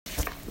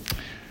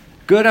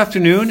Good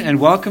afternoon and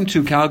welcome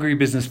to Calgary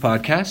Business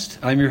Podcast.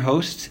 I'm your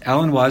host,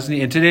 Alan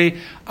Wozni, and today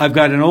I've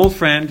got an old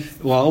friend,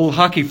 old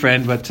hockey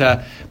friend, but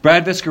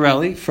Brad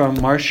Viscarelli from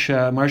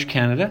Marsh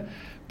Canada.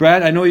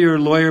 Brad, I know you're a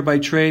lawyer by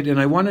trade, and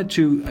I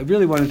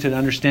really wanted to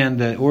understand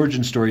the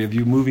origin story of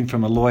you moving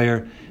from a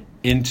lawyer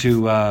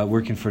into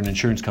working for an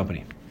insurance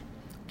company.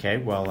 Okay,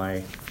 well,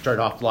 I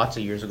started off lots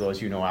of years ago,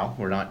 as you know, Al.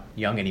 We're not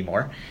young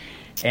anymore.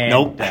 And,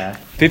 nope.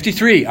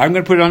 53. I'm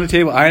going to put it on the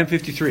table. I am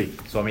 53.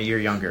 So I'm a year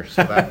younger,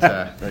 so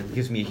that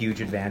gives me a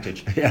huge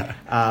advantage. Yeah.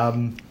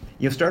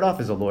 You start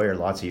off as a lawyer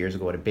lots of years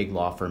ago at a big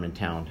law firm in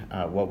town.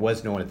 What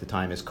was known at the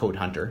time as Code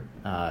Hunter.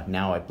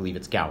 Now I believe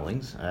it's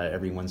Gowlings.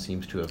 Everyone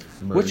seems to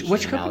have merged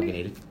which and company?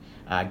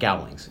 amalgamated.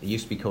 Gowlings. It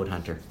used to be Code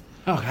Hunter.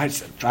 Oh, I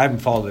haven't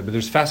followed it, but there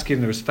was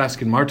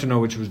Faskin Martineau,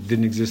 which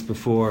didn't exist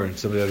before, and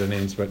some of the other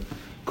names, but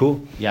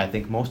cool. Yeah, I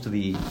think most of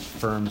the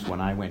firms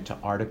when I went to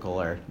Article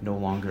are no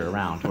longer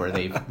around, or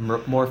they've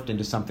morphed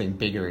into something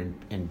bigger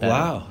and better.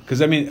 Wow,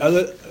 because I mean,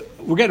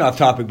 we're getting off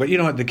topic, but you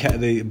know what,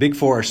 the Big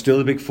Four are still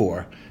the Big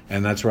Four,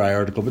 and that's where I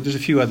Article, but there's a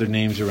few other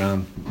names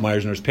around.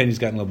 Myers Norris Penny's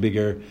gotten a little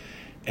bigger,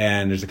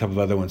 and there's a couple of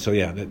other ones. So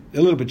yeah, a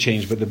little bit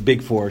changed, but the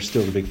Big Four are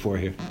still the Big Four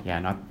here. Yeah,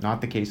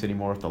 not the case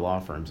anymore with the law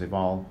firms. They've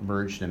all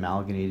merged and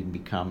amalgamated and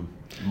become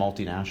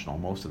multinational,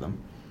 most of them.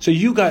 So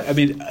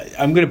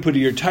I'm going to put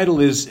your title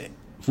is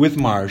with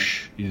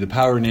Marsh, the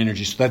power and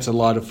energy. So that's a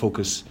lot of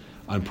focus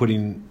on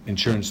putting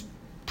insurance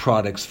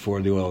products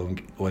for the oil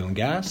and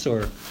gas,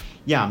 or?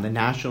 Yeah, I'm the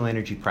National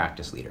Energy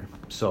Practice Leader.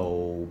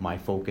 So my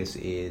focus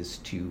is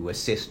to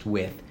assist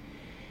with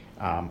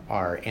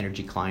our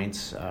energy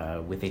clients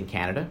within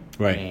Canada,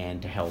 right,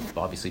 and to help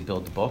obviously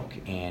build the book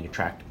and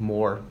attract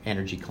more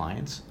energy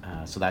clients.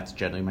 So that's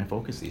generally my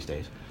focus these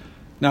days.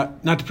 Now,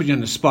 not to put you on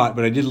the spot,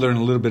 but I did learn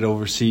a little bit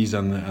overseas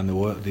on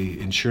the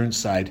insurance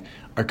side.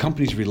 Are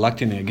companies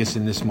reluctant, I guess,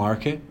 in this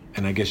market?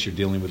 And I guess you're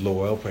dealing with low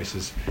oil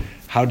prices.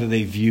 How do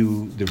they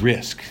view the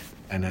risk?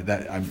 And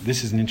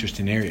this is an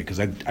interesting area because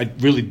I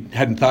really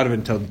hadn't thought of it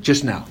until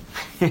just now.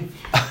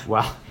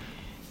 Well,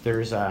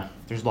 there's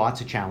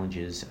lots of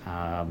challenges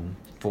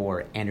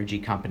for energy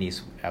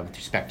companies with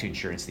respect to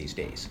insurance these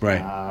days.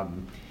 Right.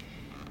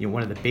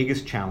 One of the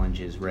biggest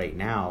challenges right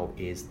now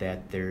is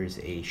that there's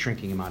a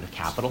shrinking amount of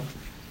capital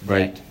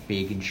right, that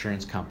big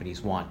insurance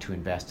companies want to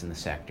invest in the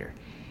sector.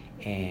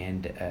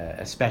 And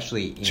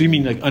especially so you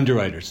mean like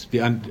underwriters, the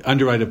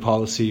underwriter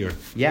policy, or?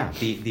 Yeah,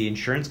 the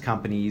insurance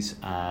companies,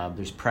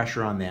 there's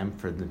pressure on them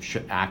for the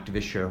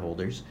activist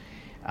shareholders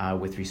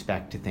with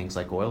respect to things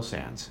like oil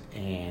sands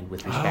and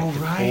with respect to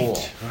coal.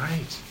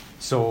 Right.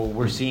 So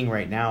we're seeing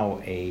right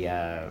now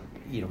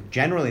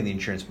generally in the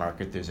insurance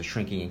market, there's a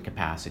shrinking in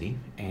capacity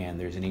and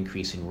there's an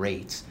increase in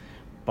rates.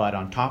 But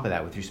on top of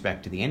that, with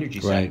respect to the energy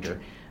sector,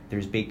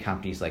 there's big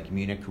companies like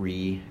Munich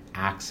Re,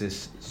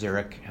 Axis,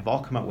 Zurich have all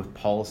come out with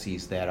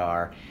policies that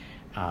are,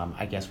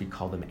 I guess we'd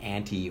call them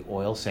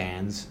anti-oil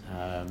sands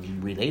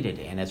related.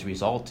 And as a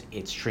result,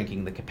 it's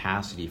shrinking the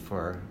capacity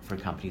for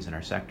companies in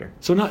our sector.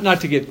 So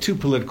not to get too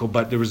political,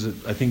 but there was,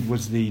 I think,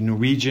 was the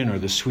Norwegian or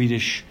the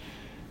Swedish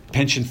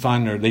pension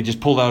fund, or they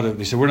just pulled out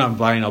they said, we're not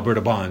buying Alberta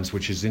bonds,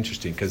 which is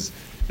interesting because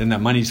then that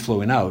money's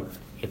flowing out.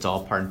 It's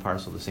all part and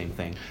parcel of the same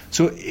thing.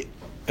 So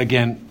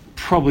again,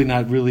 probably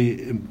not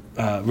really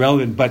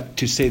relevant, but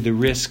to say the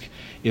risk,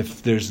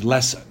 if there's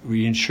less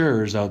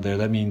reinsurers out there,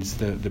 that means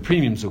the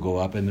premiums will go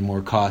up and the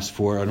more cost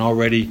for an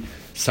already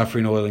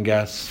suffering oil and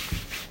gas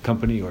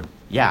company, or?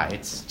 Yeah,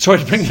 it's... Sorry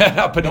to bring that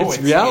up, but it's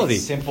reality.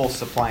 It's simple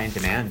supply and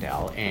demand,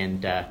 Al,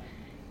 and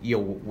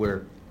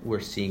we're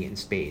seeing it in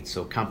spades.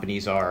 So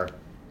companies are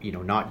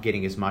not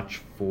getting as much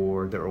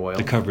for their oil.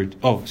 The coverage.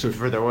 Oh, sorry.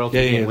 For their oil to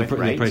begin with,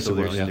 right? The price so of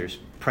oil, there's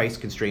price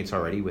constraints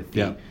already with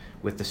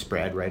the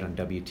spread, right, on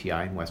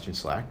WTI and Western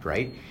Select,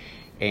 right?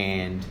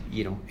 And,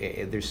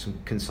 there's some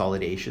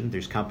consolidation.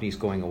 There's companies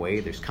going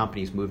away. There's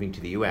companies moving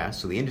to the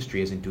U.S., so the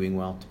industry isn't doing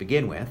well to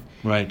begin with.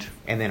 Right.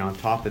 And then on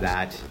top of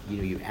that,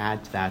 you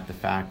add to that the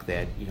fact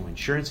that,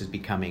 insurance is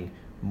becoming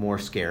more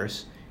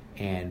scarce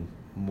and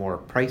more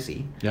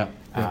pricey. Yeah.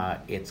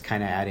 It's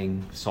kind of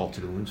adding salt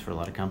to the wounds for a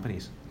lot of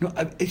companies. No,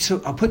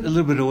 so I'll put a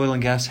little bit of oil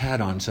and gas hat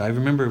on. So I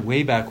remember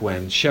way back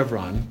when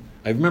Chevron,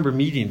 I remember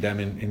meeting them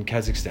in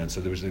Kazakhstan. So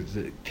there was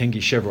the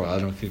Tengiz Chevron. I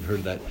don't know if you've heard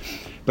of that.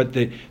 But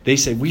they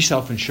said, we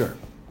self-insure.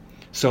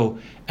 So,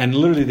 and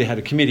literally they had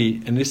a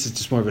committee, and this is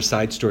just more of a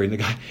side story.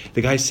 And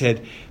the guy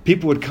said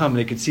people would come, and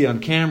they could see on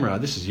camera,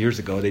 this is years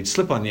ago, they'd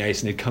slip on the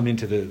ice and they'd come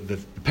into the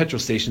petrol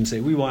station and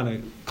say, we want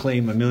to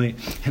claim $1 million.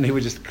 And they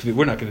would just,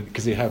 we're not going to,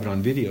 because they have it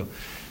on video.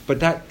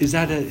 But is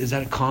that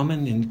a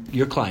common in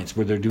your clients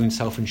where they're doing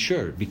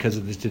self-insured because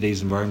of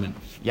today's environment?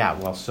 Yeah,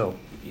 well, so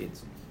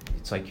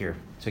it's like you're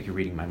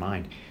reading my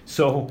mind.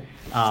 So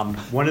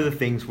one of the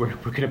things we're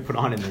going to put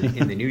on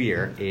in the new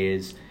year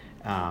is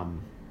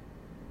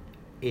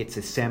it's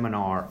a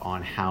seminar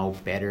on how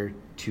better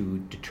to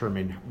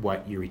determine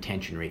what your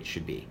retention rate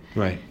should be.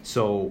 Right.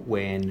 So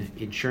when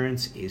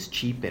insurance is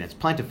cheap and it's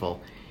plentiful,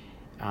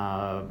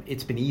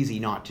 it's been easy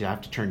not to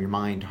have to turn your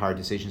mind to hard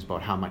decisions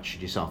about how much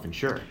should you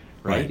self-insure.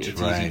 Right?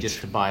 It's easy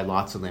just to buy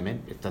lots of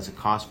limit. It doesn't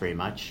cost very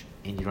much.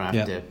 and you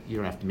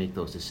don't have to make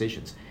those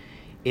decisions.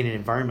 In an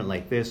environment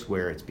like this,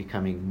 where it's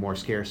becoming more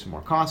scarce and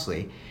more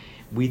costly,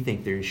 we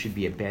think there should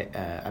be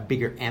a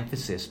bigger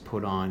emphasis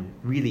put on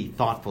really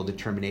thoughtful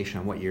determination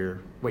on what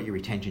your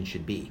retention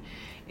should be.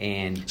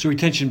 And so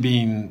retention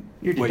being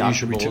your what you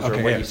should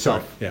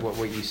deductibles retain. or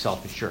what you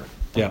self-insure.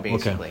 Yeah,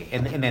 basically.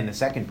 And then the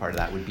second part of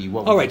that would be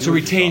what. All right, so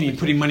retaining,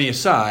 putting money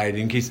aside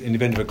in the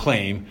event of a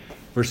claim,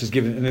 versus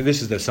giving, and then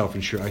this is the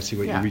self-insure. I see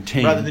what you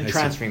retain rather than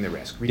transferring the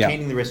risk,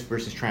 retaining the risk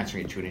versus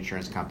transferring it to an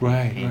insurance company.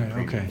 Right.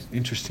 Okay,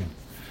 interesting.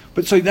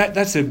 But so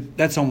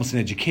that's almost an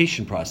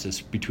education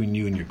process between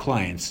you and your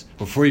clients,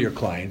 or for your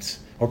clients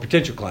or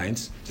potential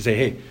clients, to say,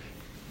 hey,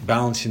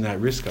 balancing that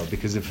risk out,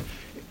 because if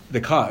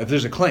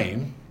there's a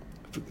claim,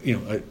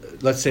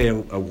 let's say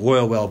a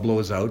oil well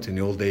blows out. In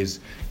the old days,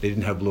 they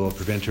didn't have blowout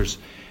preventers.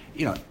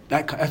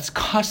 That's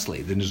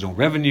costly. Then there's no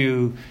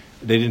revenue.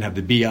 They didn't have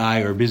the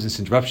BI or business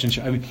interruption.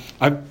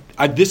 I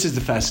mean, this is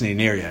the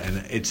fascinating area,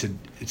 and it's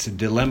a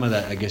dilemma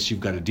that I guess you've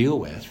got to deal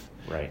with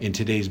in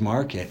today's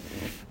market.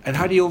 And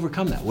how do you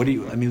overcome that?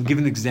 Give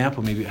an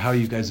example, maybe how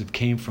you guys have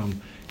came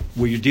from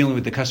where you're dealing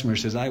with the customer who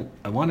says, I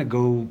want to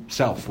go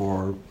self,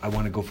 or I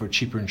want to go for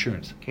cheaper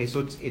insurance. Okay,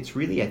 so it's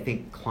really, I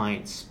think,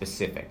 client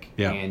specific.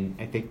 Yeah. And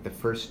I think the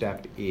first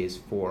step is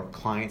for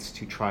clients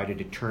to try to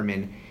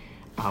determine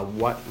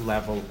what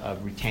level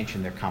of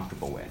retention they're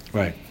comfortable with.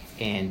 Right.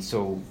 And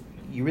so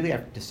you really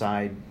have to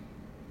decide,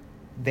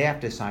 they have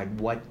to decide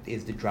what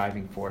is the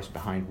driving force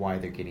behind why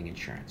they're getting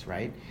insurance,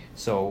 right?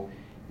 So,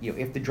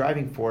 if the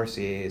driving force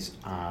is,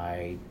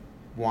 I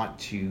want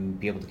to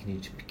be able to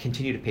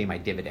continue to pay my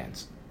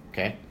dividends,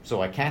 okay?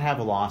 So I can't have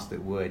a loss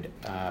that would...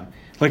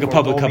 like a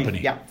public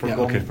company.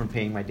 Forego me from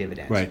paying my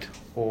dividends. Right.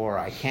 Or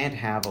I can't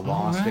have a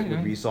loss that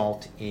would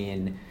result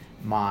in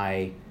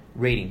my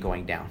rating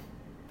going down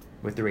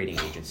with the rating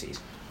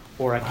agencies.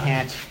 Or I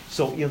can't...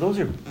 So, those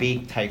are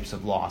big types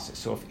of losses.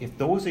 So if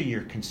those are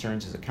your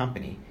concerns as a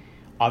company,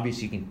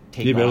 obviously you can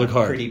take on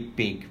a pretty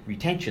big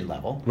retention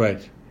level.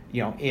 Right.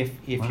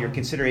 If your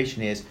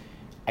consideration is,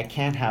 I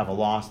can't have a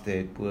loss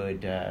that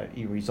would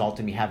result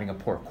in me having a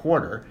poor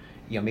quarter,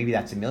 maybe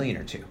that's $1 million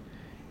or $2 million,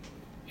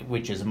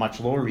 which is a much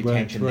lower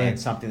retention than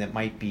something that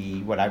might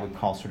be what I would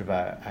call sort of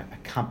a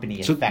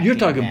company. So you're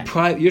talking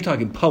private, you're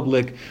talking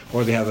public,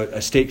 or they have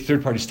a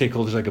third-party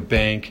stakeholders like a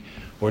bank,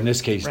 or in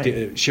this case,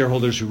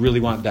 shareholders who really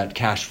want that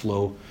cash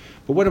flow.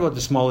 But what about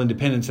the small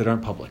independents that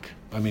aren't public?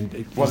 Then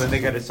they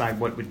got to decide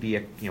what would be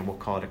we'll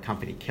call it a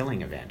company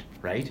killing event,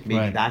 right?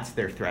 Maybe that's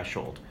their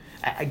threshold.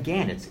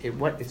 Again,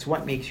 it's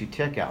what makes you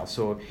tick, Al.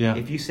 So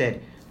if you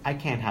said, I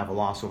can't have a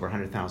loss over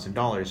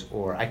 $100,000,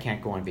 or I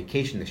can't go on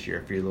vacation this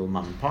year if you're a little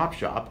mom and pop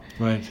shop,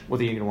 right? Well,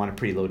 then you're going to want a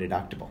pretty low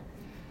deductible,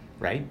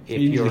 right?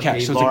 If you're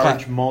a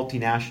large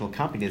multinational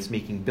company that's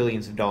making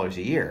billions of dollars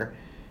a year,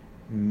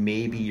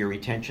 maybe your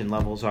retention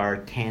levels are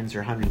tens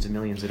or hundreds of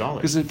millions of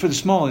dollars. Because for the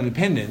small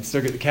independents,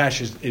 the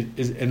cash is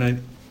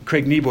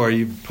Craig Niebor,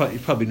 you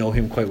probably know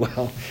him quite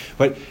well,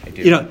 but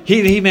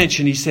he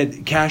mentioned, he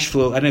said cash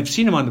flow, and I've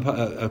seen him on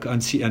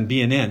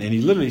BNN, and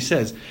he literally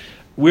says,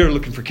 we're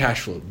looking for cash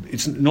flow.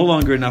 It's no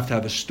longer enough to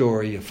have a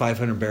story of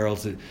 500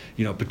 barrels,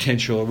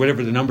 potential, or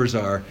whatever the numbers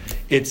are.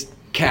 It's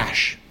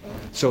cash.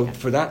 So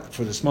for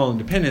the small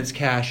independents,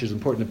 cash is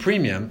important. The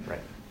premium,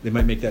 they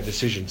might make that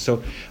decision.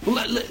 So,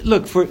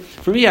 look, for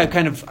me,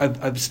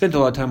 I've spent a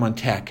lot of time on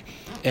tech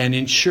and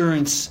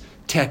insurance.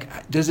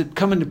 Tech, does it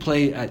come into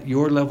play at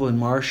your level in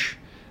Marsh,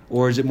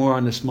 or is it more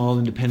on the small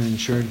independent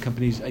insurance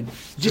companies?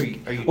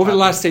 Over the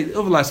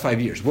last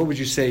 5 years, what would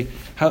you say?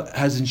 How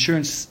has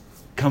has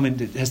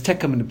tech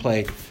come into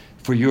play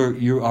for your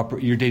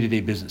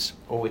day-to-day business?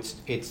 Oh,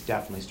 it's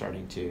definitely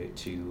starting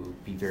to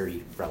be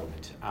very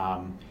relevant.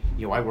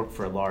 I work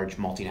for a large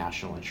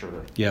multinational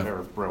insurer,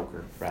 or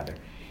broker rather,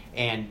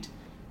 and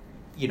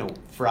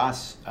for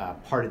us,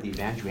 part of the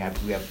advantage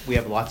we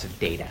have lots of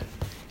data.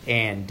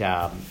 And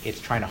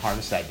it's trying to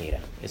harness that data.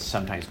 It's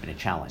sometimes been a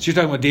challenge. So you're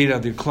talking about data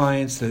of your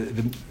clients,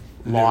 the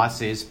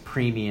losses,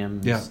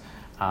 premiums,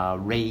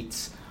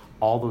 rates,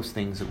 all those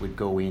things that would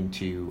go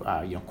into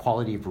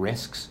quality of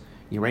risks.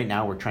 Right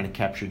now we're trying to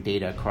capture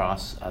data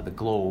across the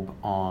globe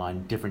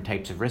on different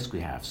types of risk we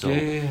have. So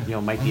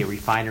it might be a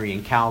refinery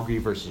in Calgary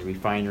versus a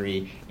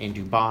refinery in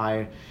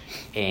Dubai,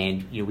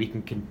 and we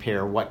can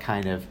compare what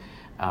kind of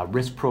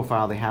risk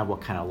profile they have, what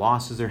kind of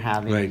losses they're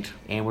having,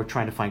 and we're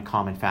trying to find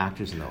common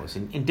factors in those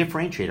and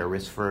differentiate our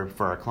risk for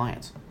our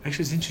clients.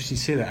 Actually, it's interesting you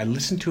say that. I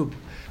listened to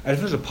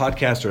it was a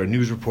podcast or a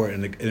news report,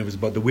 and it was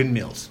about the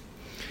windmills.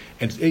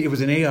 And it was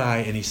an AI,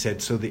 and he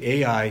said, so the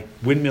AI,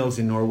 windmills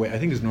in Norway, I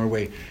think it's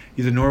Norway,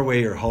 either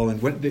Norway or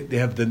Holland, they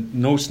have the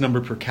most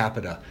number per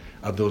capita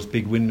of those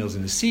big windmills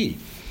in the sea.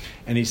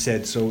 And he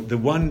said, so the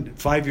one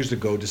 5 years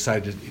ago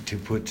decided to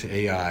put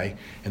AI,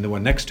 and the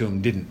one next to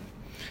him didn't.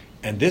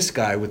 And this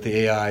guy with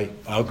the AI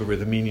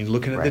algorithm, meaning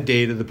looking at the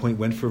data, the point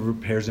went for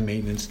repairs and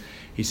maintenance,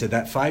 he said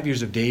that 5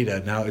 years of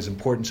data now is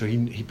important. So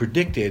he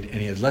predicted, and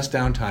he had less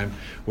downtime,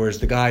 whereas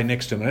the guy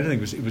next to him, and I don't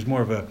think it was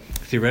more of a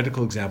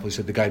theoretical example, he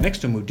said the guy next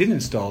to him who didn't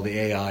install the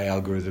AI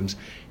algorithms,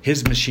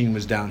 his machine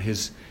was down,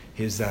 his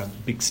his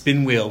big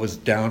spin wheel was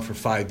down for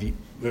a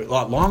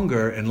lot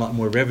longer and a lot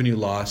more revenue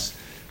loss,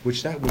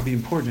 which that would be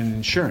important in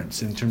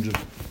insurance in terms of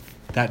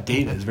that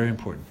data is very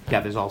important.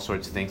 Yeah, there's all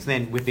sorts of things.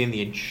 Then within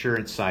the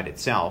insurance side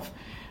itself,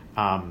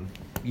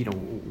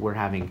 we're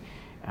having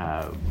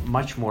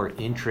much more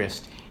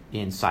interest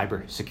in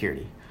cyber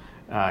security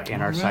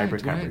and our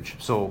cyber coverage.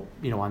 Right. So,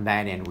 on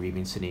that end, we're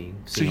even seeing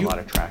a lot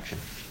of traction.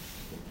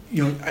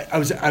 I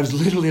was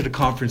literally at a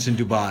conference in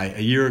Dubai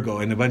a year ago,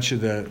 and a bunch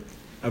of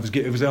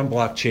it was on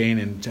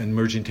blockchain and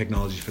emerging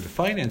technologies for the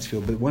finance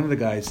field. But one of the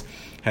guys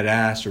had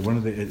asked, or one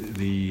of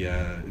the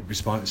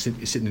respondents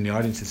sitting in the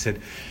audience had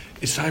said,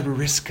 "Is cyber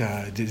risk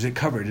is it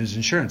covered as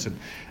insurance?" And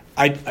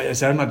I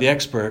said, I'm not the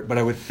expert, but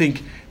I would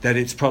think that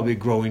it's probably a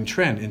growing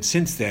trend. And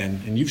since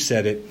then, and you've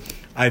said it,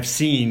 I've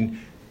seen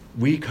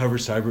we cover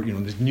cyber.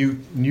 This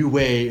new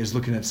way is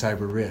looking at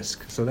cyber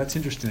risk. So that's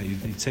interesting that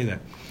you'd say that.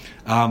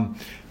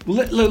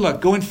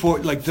 Look, going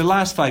forward, like the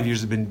last 5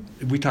 years have been,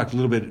 we talked a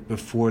little bit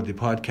before the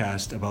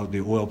podcast about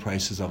the oil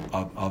prices,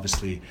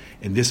 obviously,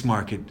 in this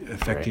market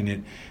affecting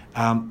it.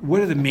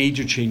 What are the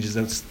major changes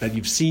that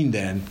you've seen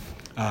then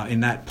in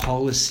that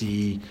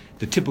policy,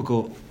 the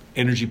typical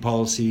energy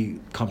policy,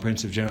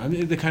 comprehensive general? I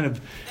mean,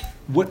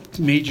 what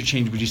major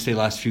change would you say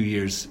last few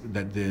years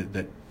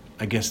that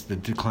I guess the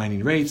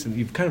declining rates, and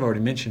you've kind of already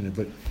mentioned it,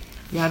 but...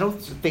 Yeah, I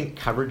don't think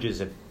coverages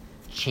have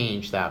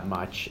changed that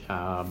much.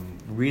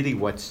 Really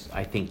what's,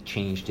 I think,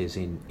 changed is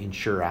in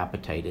insurer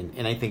appetite,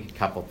 and I think a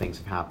couple things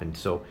have happened.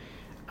 So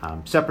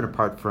separate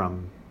apart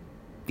from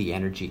the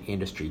energy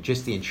industry,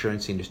 just the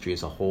insurance industry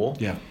as a whole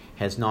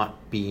has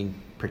not been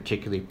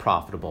particularly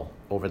profitable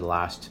over the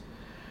last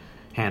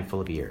handful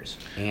of years.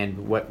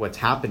 And what's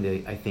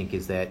happened, I think,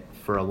 is that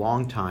for a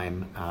long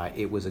time,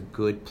 it was a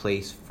good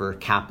place for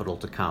capital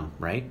to come,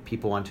 right?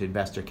 People want to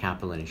invest their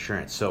capital in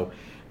insurance. So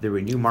there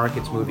were new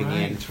markets moving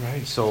in.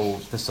 Right. So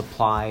the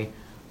supply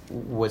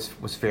was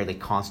fairly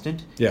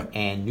constant. Yeah.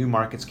 And new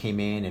markets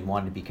came in and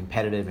wanted to be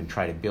competitive and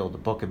try to build a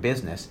book of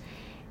business.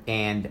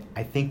 And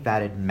I think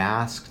that had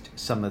masked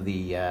some of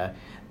the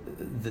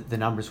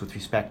numbers with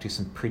respect to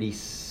some pretty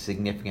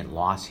significant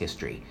loss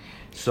history.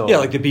 So yeah,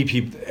 like the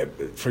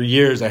BP. For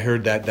years, I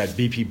heard that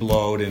BP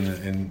blowed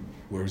in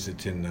where was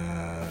it in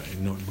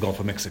the Gulf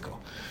of Mexico.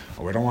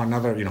 Oh, we don't want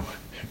another.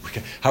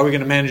 How are we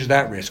going to manage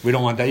that risk? We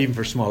don't want that even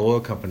for a small oil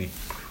company.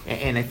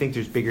 And I think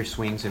there's bigger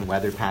swings in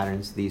weather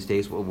patterns these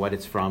days. What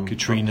it's from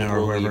Katrina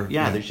or wherever.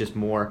 Yeah, there's just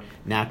more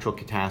natural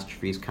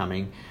catastrophes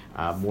coming,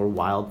 more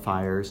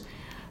wildfires.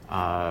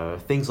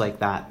 Things like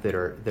that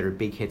are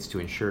big hits to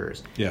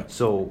insurers. Yeah.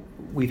 So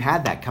we've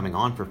had that coming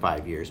on for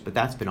 5 years, but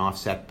that's been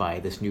offset by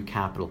this new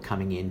capital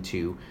coming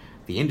into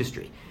the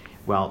industry.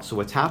 Well, so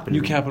what's happened?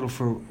 New capital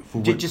for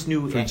just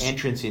new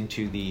entrants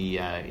into the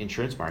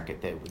insurance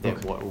market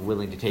that were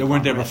willing to take. They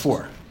weren't there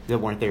before. That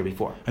weren't there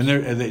before. And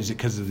is it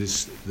because of the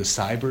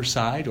cyber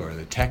side or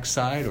the tech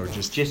side or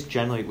just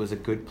generally it was a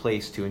good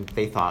place to,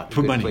 they thought,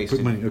 put money,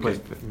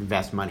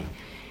 invest money.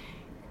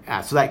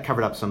 So that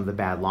covered up some of the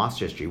bad loss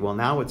history. Well,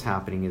 now what's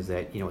happening is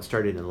that it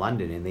started in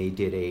London, and they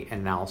did an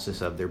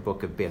analysis of their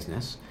book of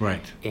business,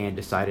 right, and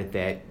decided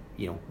that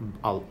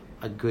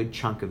a good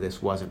chunk of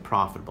this wasn't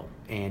profitable.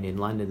 And in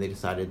London, they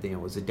decided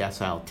it was a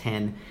decile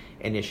 10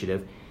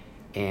 initiative,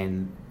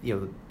 and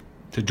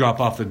to drop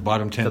off the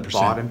bottom 10%. The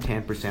bottom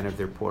 10% of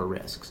their poor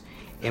risks.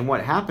 And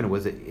what happened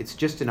was it's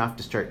just enough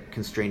to start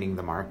constraining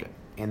the market.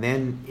 And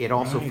then it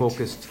also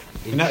focused...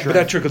 But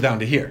that trickled down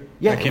to here.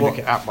 Yeah,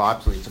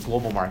 absolutely. It's a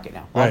global market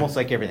now. Right. Almost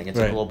like everything. It's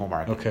a global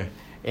market. Okay.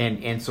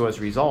 And so as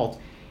a result,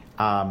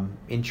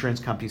 insurance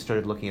companies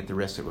started looking at the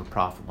risks that were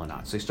profitable or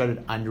not. So they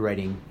started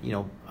underwriting,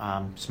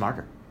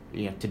 smarter,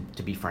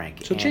 to be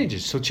frank. So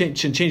changes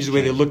the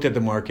way they looked at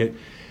the market.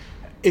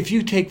 If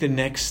you take the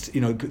next,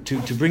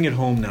 to bring it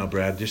home now,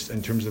 Brad, just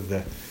in terms of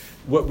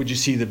what would you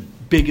see the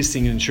biggest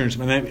thing in insurance?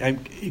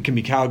 It can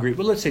be Calgary,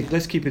 but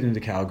let's keep it into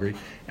Calgary,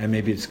 and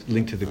maybe it's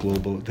linked to the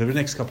global. The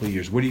next couple of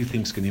years, what do you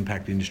think is going to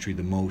impact the industry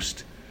the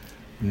most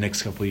in the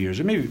next couple of years?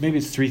 Or maybe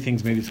it's three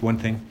things, maybe it's one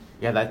thing.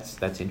 Yeah,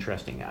 that's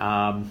interesting.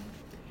 I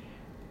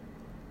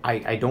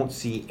don't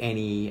see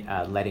any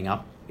letting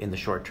up in the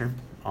short term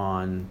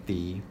on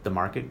the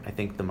market. I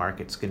think the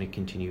market's going to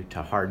continue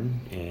to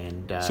harden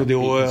and so the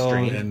oil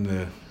and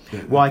the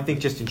well, I think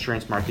just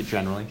insurance market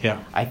generally.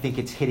 Yeah, I think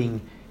it's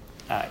hitting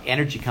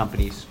energy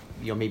companies,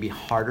 maybe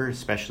harder,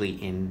 especially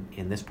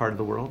in this part of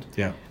the world.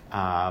 Yeah,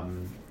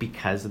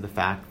 because of the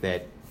fact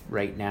that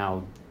right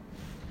now,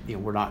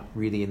 we're not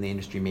really in the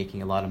industry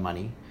making a lot of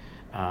money.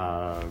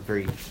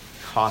 Very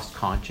cost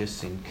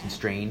conscious and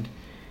constrained.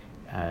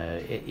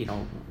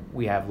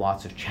 We have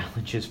lots of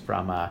challenges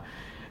from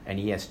an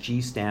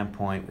ESG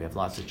standpoint. We have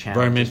lots of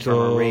challenges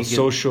environmental,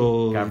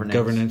 social,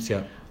 governance.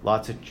 Yeah,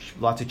 lots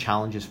of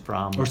challenges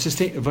from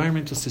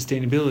environmental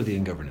sustainability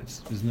and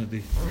governance. Isn't it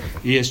the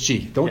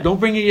ESG? Don't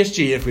bring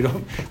ESG if we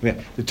don't.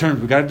 The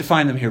terms we got to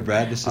define them here,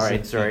 Brad. All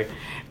right, sorry.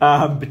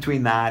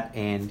 Between that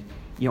and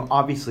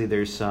obviously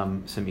there's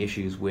some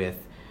issues with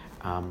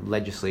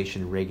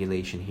legislation and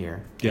regulation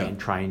here, and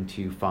trying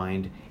to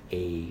find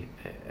a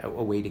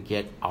way to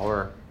get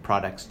our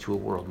products to a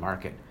world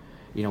market.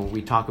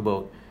 we talk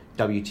about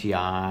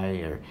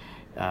WTI or.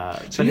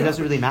 But So it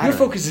doesn't really matter. Your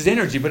focus is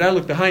energy, but I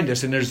look behind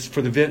us, and there's,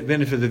 for the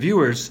benefit of the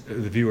viewers,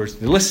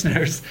 the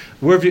listeners.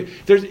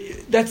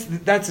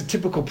 That's a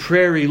typical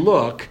prairie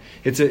look.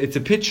 It's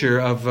a picture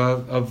of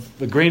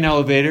the grain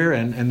elevator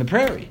and the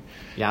prairie.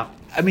 Yeah.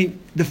 I mean,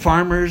 the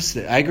farmers,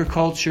 the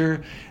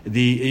agriculture,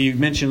 you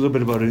mentioned a little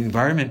bit about the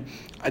environment.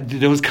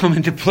 Those come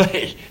into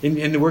play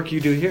in the work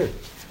you do here.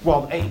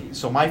 Well,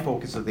 so my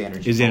focus is the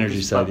energy. Is the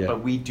energy side, but, yeah.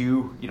 But we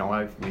do,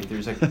 I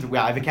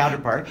have a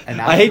counterpart.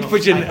 I hate to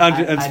put you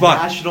on spot.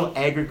 A national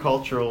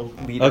agricultural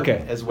leader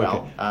Okay, as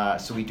well. okay.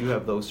 So we do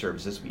have those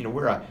services.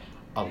 We're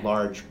a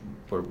large,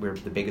 we're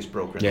the biggest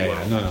broker in the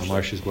world. No,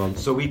 Marsh is well.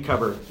 So we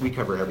cover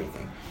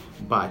everything.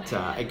 But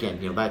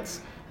again,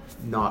 that's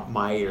not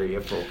my area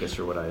of focus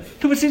or what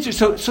I've. No, it's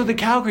interesting. So the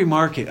Calgary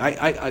market,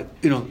 I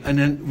and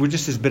then we're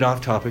just a bit off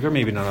topic, or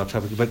maybe not off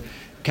topic, but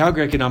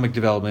Calgary economic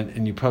development,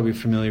 and you're probably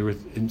familiar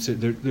with. And so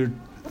their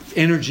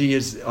energy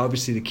is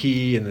obviously the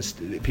key,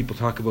 and people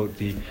talk about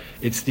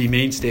it's the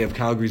mainstay of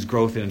Calgary's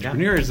growth and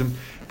entrepreneurism. Yeah.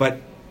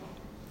 But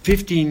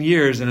 15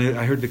 years, and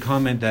I heard the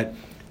comment that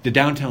the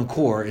downtown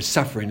core is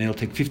suffering, and it'll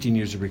take 15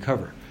 years to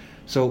recover.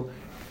 So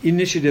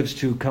initiatives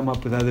to come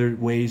up with other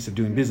ways of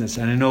doing business,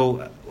 and I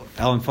know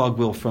Alan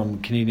Fogwill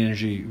from Canadian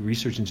Energy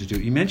Research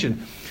Institute, he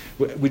mentioned,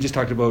 we just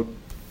talked about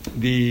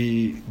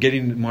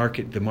getting the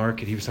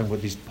market. He was talking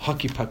about these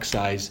hockey puck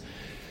size,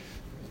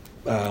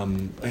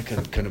 kind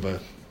of a,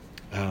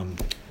 I'm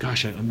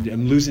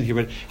losing here,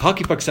 but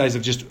hockey puck size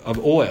of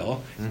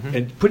oil, mm-hmm.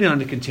 and putting it on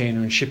a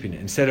container and shipping it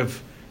instead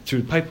of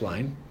through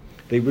pipeline.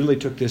 They really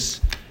took this.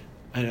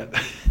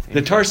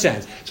 The tar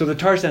sands. So the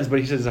tar sands, but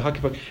he says a hockey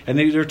puck, and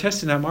they're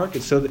testing that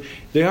market. So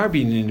they are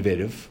being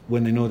innovative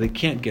when they know they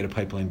can't get a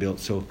pipeline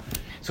built. So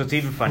it's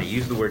even funny.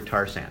 Use the word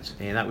tar sands,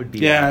 and that would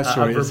be a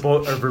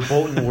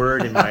verboten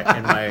word in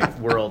my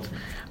world.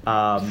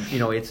 That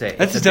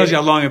just tells you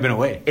how long I've been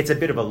away. It's a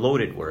bit of a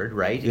loaded word,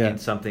 right? Yeah. And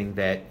something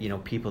that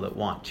people that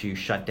want to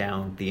shut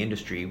down the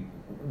industry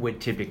would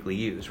typically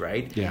use,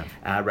 right? Yeah.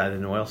 Rather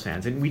than oil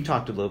sands, and we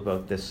talked a little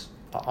about this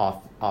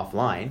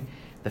offline.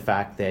 The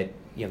fact that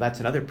that's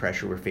another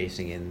pressure we're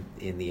facing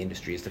in the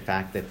industry is the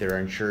fact that there are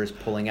insurers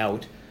pulling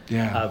out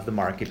of the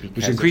market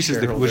because which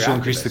will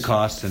increase the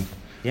cost. And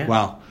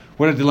wow,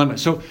 what a dilemma.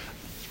 So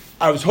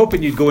I was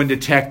hoping you'd go into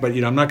tech, but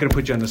I'm not going to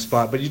put you on the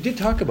spot. But you did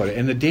talk about it,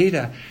 and the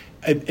data,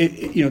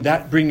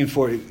 that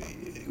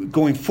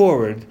going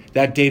forward,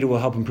 that data will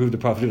help improve the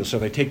profitability. So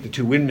if I take the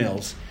two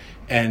windmills,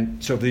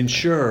 and so if the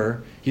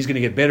insurer, he's going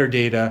to get better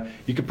data,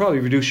 you could probably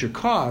reduce your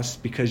costs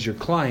because your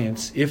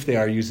clients, if they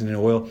are using an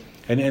oil.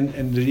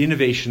 And the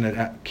innovation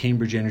at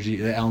Cambridge Energy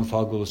that Alan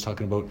Fogwill was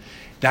talking about,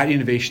 that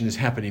innovation is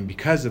happening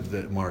because of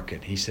the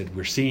market. He said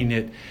we're seeing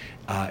it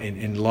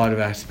in a lot of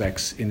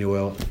aspects in the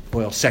oil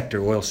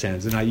sector, oil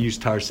sands. And I use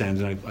tar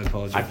sands, and I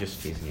apologize. I'm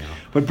just teasing you.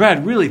 But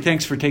Brad, really,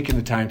 thanks for taking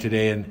the time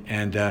today.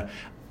 And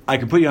I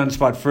can put you on the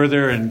spot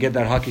further and get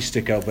that hockey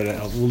stick out, but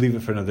we'll leave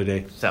it for another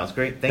day. Sounds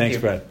great. Thanks,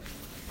 you. Brad.